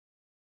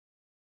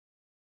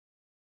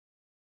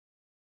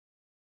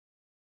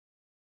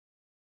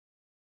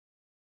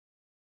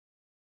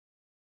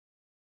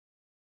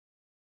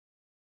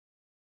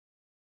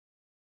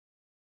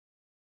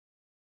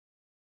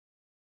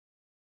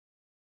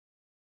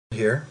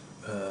Here.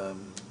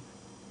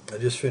 I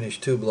just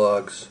finished two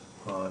blogs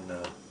on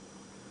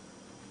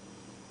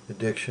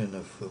addiction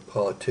of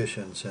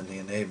politicians and the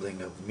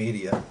enabling of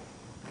media,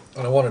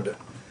 and I wanted to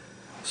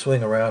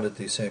swing around at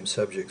these same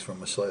subjects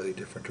from a slightly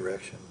different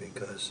direction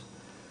because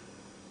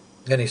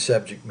any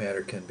subject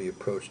matter can be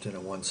approached in a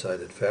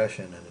one-sided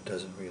fashion, and it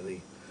doesn't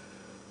really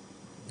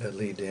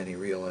lead to any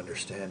real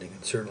understanding,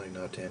 and certainly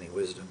not to any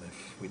wisdom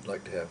if we'd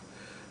like to have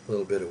a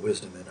little bit of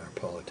wisdom in our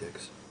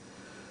politics.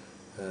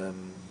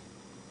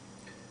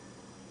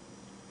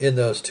 In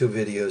those two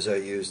videos, I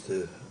used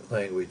the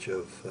language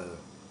of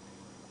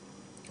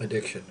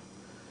addiction,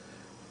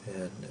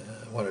 and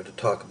I wanted to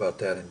talk about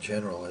that in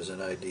general as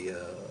an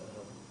idea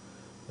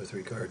with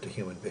regard to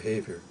human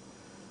behavior.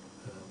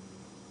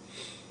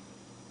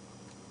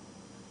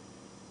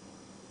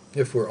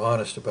 If we're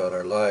honest about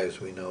our lives,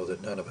 we know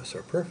that none of us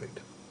are perfect,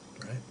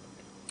 right?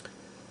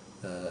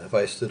 If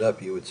I stood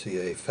up, you would see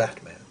a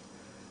fat man.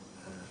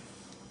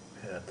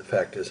 And the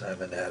fact is,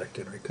 I'm an addict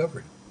in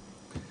recovery.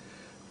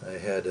 I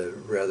had a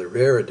rather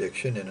rare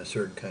addiction in a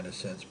certain kind of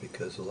sense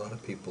because a lot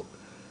of people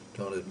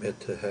don't admit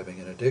to having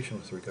an addiction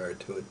with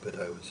regard to it, but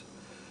I was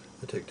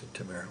addicted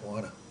to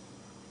marijuana.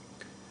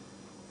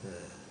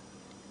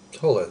 It's a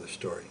whole other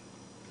story.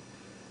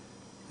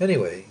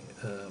 Anyway,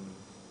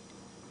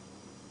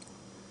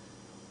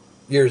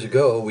 years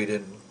ago we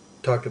didn't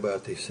talk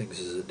about these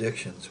things as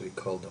addictions. We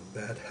called them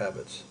bad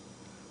habits.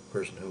 A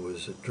person who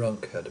was a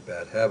drunk had a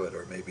bad habit,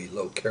 or maybe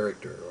low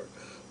character, or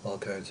all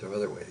kinds of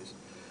other ways.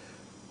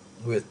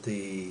 With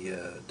the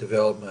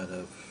development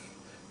of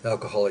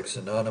Alcoholics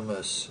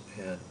Anonymous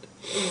and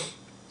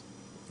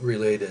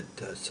related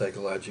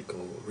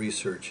psychological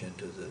research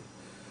into the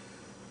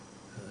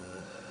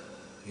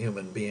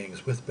human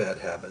beings with bad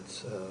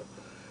habits,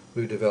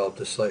 we've developed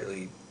a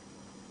slightly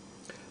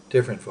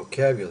different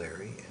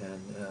vocabulary,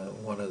 and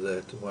one of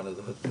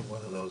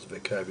those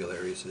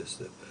vocabularies is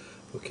the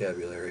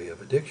vocabulary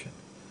of addiction.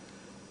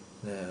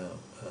 Now,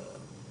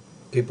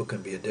 people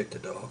can be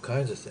addicted to all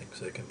kinds of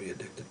things. They can be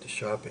addicted to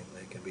shopping.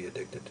 They can be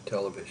addicted to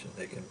television.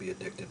 They can be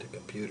addicted to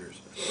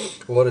computers.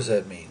 What does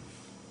that mean?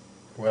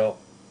 Well,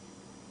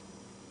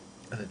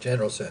 in a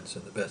general sense,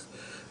 and the best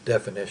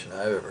definition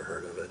I've ever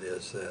heard of it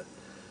is that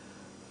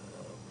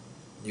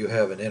you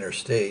have an inner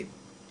state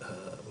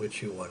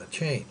which you want to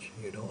change.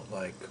 You don't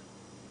like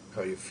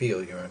how you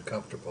feel. You're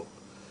uncomfortable.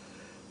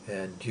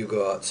 And you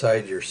go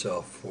outside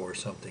yourself for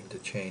something to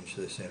change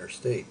this inner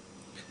state.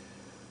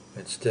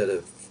 Instead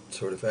of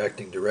sort of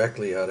acting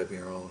directly out of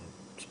your own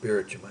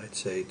spirit, you might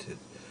say,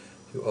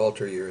 to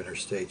alter your inner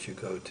state, you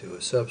go to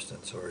a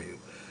substance, or you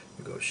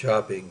go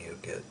shopping, you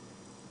get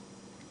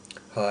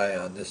high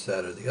on this,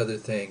 that, or the other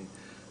thing,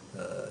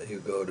 you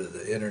go to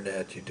the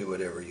internet, you do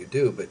whatever you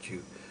do, but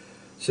you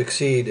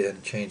succeed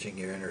in changing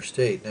your inner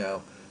state.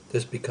 Now,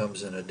 this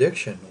becomes an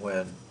addiction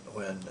when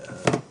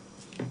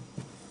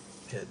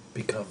it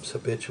becomes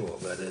habitual.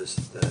 That is,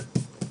 that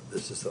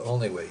this is the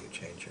only way you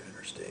change your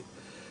inner state.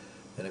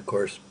 And of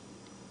course,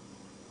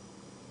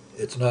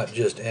 it's not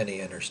just any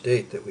inner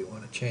state that we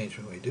want to change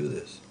when we do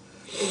this.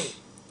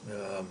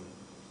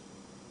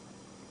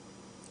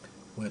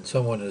 When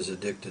someone is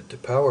addicted to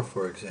power,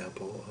 for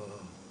example,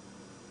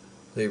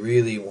 they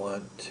really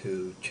want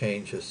to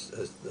change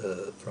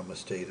from a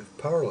state of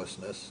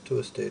powerlessness to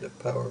a state of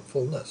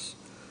powerfulness.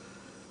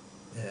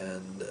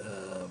 And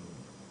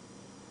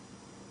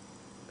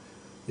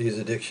these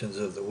addictions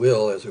of the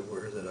will, as it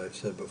were, that I've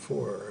said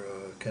before,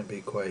 can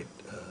be quite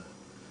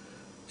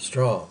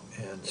strong,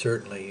 and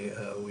certainly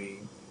we,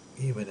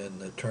 even in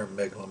the term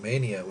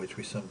megalomania, which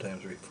we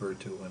sometimes refer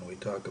to when we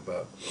talk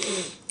about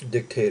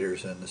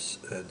dictators and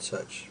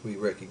such, we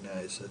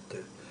recognize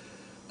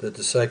that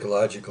the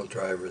psychological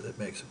driver that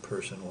makes a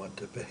person want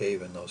to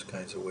behave in those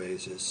kinds of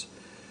ways is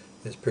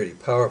pretty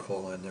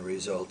powerful, and the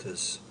result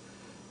is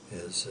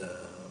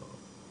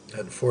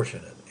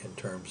unfortunate in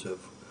terms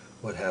of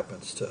what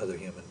happens to other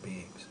human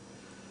beings.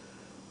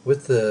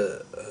 With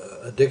the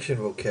addiction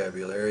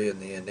vocabulary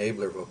and the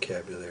enabler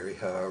vocabulary,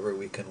 however,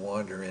 we can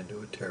wander into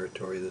a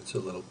territory that's a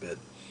little bit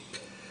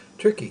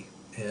tricky.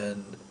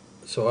 And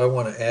so I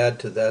want to add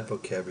to that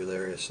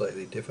vocabulary a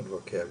slightly different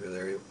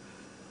vocabulary,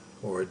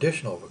 or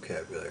additional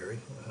vocabulary,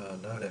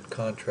 not in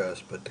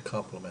contrast but to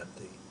complement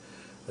the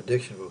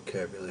addiction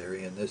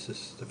vocabulary, and this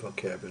is the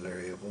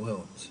vocabulary of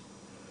wounds.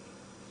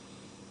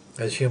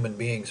 As human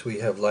beings, we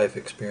have life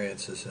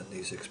experiences, and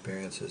these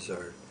experiences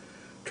are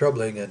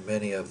troubling, and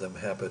many of them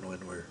happen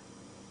when we're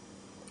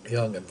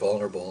young and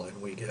vulnerable,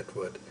 and we get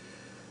what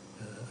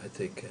I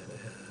think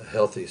a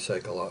healthy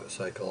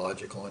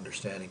psychological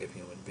understanding of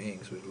human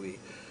beings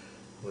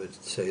would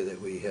say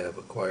that we have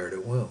acquired a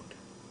wound.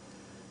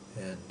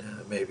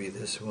 And maybe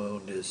this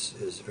wound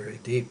is very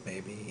deep.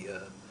 Maybe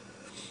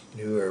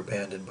you were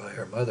abandoned by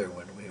our mother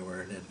when we were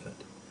an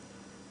infant,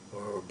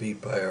 or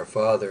beat by our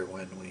father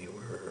when we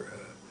were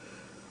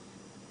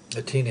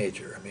a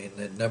teenager. I mean,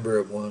 the number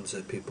of wounds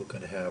that people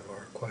can have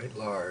are quite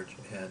large,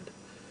 and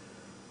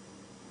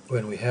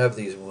when we have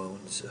these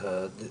wounds,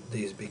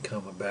 these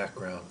become a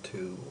background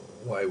to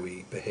why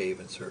we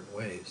behave in certain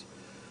ways.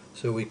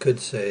 So we could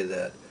say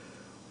that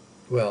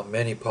well,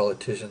 many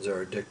politicians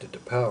are addicted to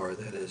power.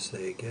 That is,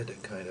 they get a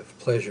kind of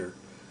pleasure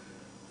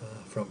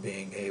from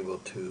being able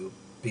to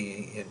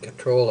be in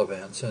control of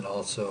events, and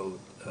also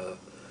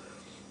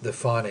the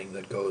fawning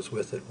that goes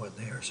with it when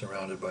they are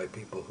surrounded by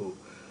people who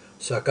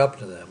suck up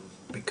to them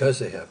because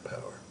they have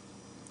power,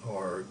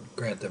 or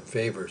grant them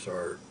favors,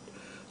 or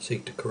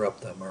seek to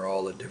corrupt them, or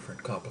all the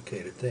different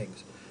complicated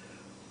things.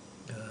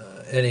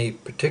 Any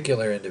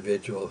particular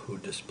individual who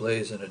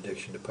displays an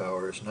addiction to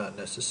power is not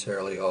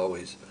necessarily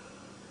always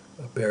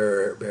a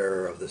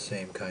bearer of the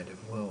same kind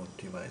of wound,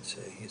 you might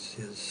say.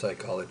 His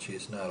psychology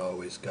has not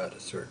always got a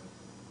certain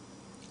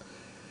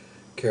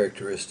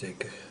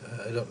characteristic.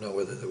 I don't know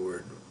whether the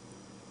word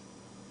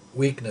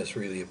weakness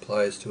really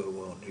applies to a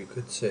wound. You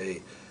could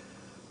say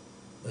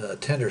a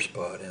tender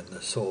spot in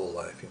the soul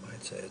life, you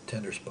might say, a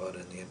tender spot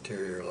in the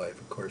interior life.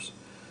 Of course,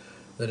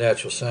 the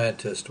natural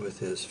scientist, with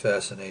his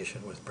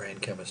fascination with brain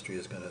chemistry,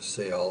 is going to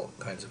say all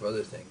kinds of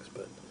other things,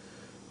 but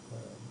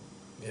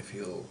if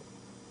you'll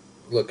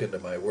look into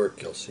my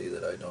work, you'll see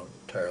that I don't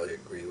entirely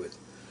agree with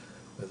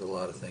a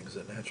lot of things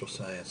that natural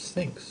science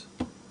thinks.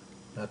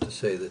 Not to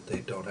say that they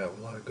don't have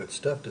a lot of good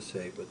stuff to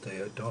say, but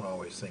they don't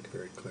always think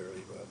very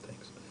clearly about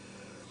things.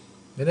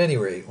 At any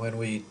rate, when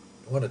we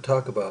want to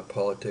talk about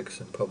politics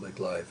and public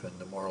life and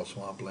the moral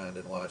swampland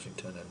in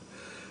Washington and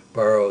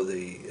borrow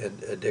the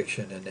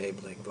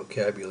addiction-enabling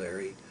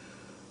vocabulary,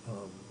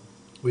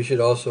 we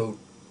should also,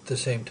 at the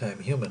same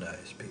time,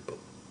 humanize people.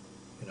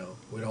 You know,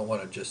 we don't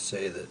want to just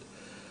say that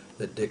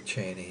Dick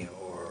Cheney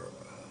or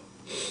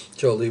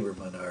Joe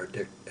Lieberman are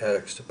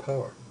addicts to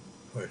power,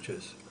 which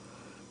is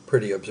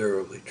pretty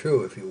observably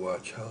true if you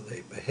watch how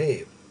they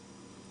behave.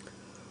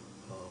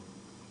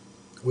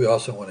 We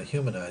also want to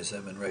humanize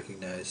them and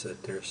recognize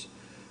that there's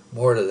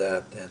more to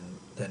that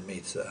than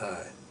meets the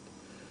eye.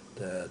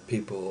 That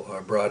people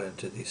are brought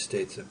into these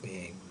states of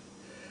being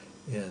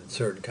in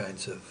certain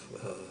kinds of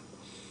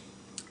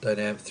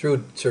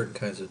through certain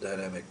kinds of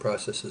dynamic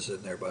processes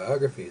in their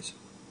biographies,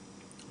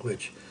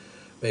 which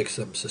makes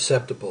them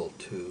susceptible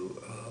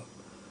to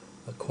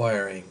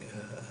acquiring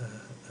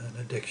an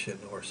addiction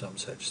or some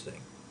such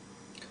thing.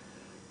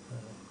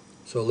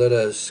 So let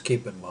us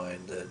keep in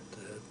mind that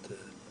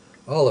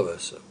all of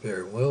us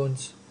bear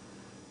wounds,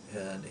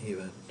 and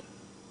even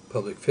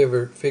public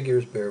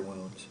figures bear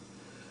wounds,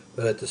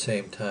 but at the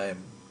same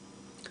time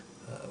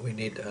we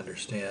need to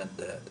understand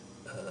that,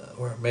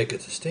 or make a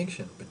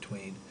distinction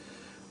between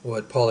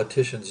what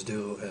politicians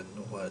do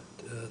and what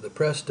the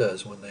press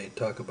does when they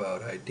talk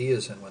about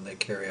ideas and when they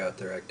carry out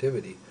their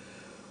activity.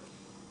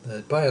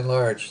 That by and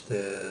large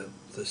the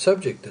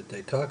subject that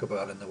they talk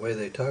about and the way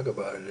they talk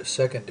about it is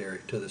secondary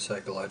to the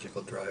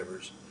psychological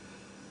drivers,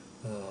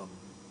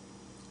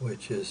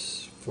 which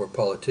is for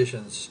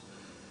politicians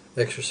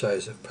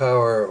exercise of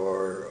power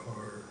or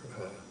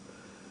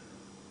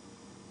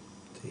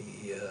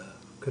the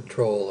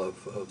control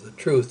of the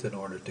truth in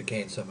order to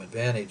gain some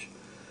advantage.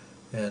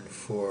 And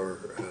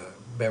for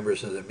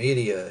members of the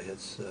media,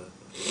 it's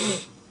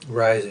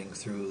rising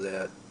through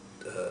that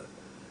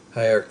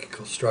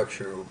hierarchical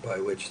structure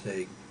by which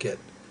they get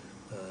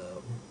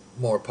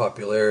more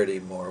popularity,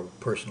 more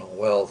personal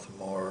wealth,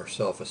 more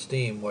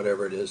self-esteem,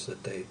 whatever it is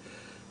that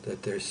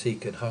they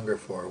seek and hunger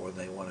for when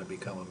they want to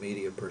become a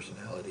media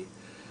personality.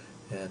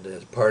 And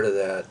as part of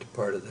that,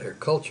 part of their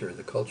culture,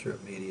 the culture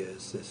of media,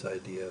 is this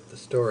idea of the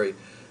story.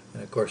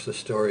 And of course the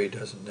story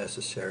doesn't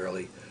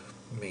necessarily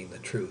mean the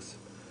truth.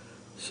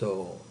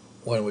 So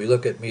when we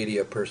look at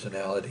media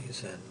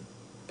personalities and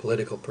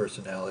political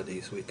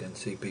personalities, we can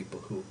see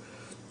people who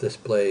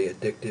display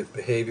addictive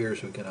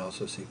behaviors. We can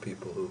also see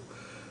people who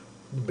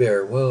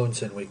bear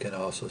wounds, and we can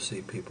also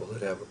see people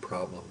that have a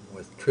problem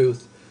with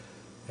truth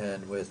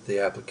and with the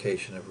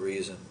application of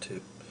reason to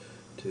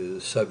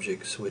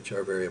subjects which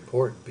are very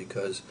important,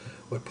 because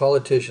what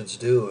politicians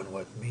do and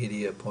what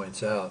media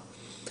points out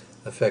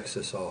affects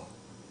us all.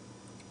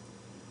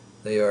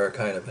 They are a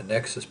kind of a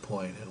nexus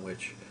point in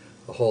which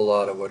a whole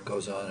lot of what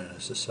goes on in a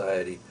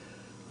society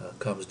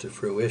comes to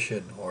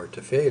fruition or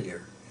to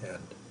failure,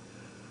 and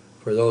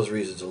for those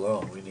reasons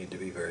alone we need to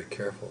be very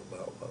careful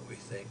about what we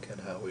think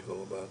and how we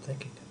go about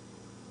thinking it.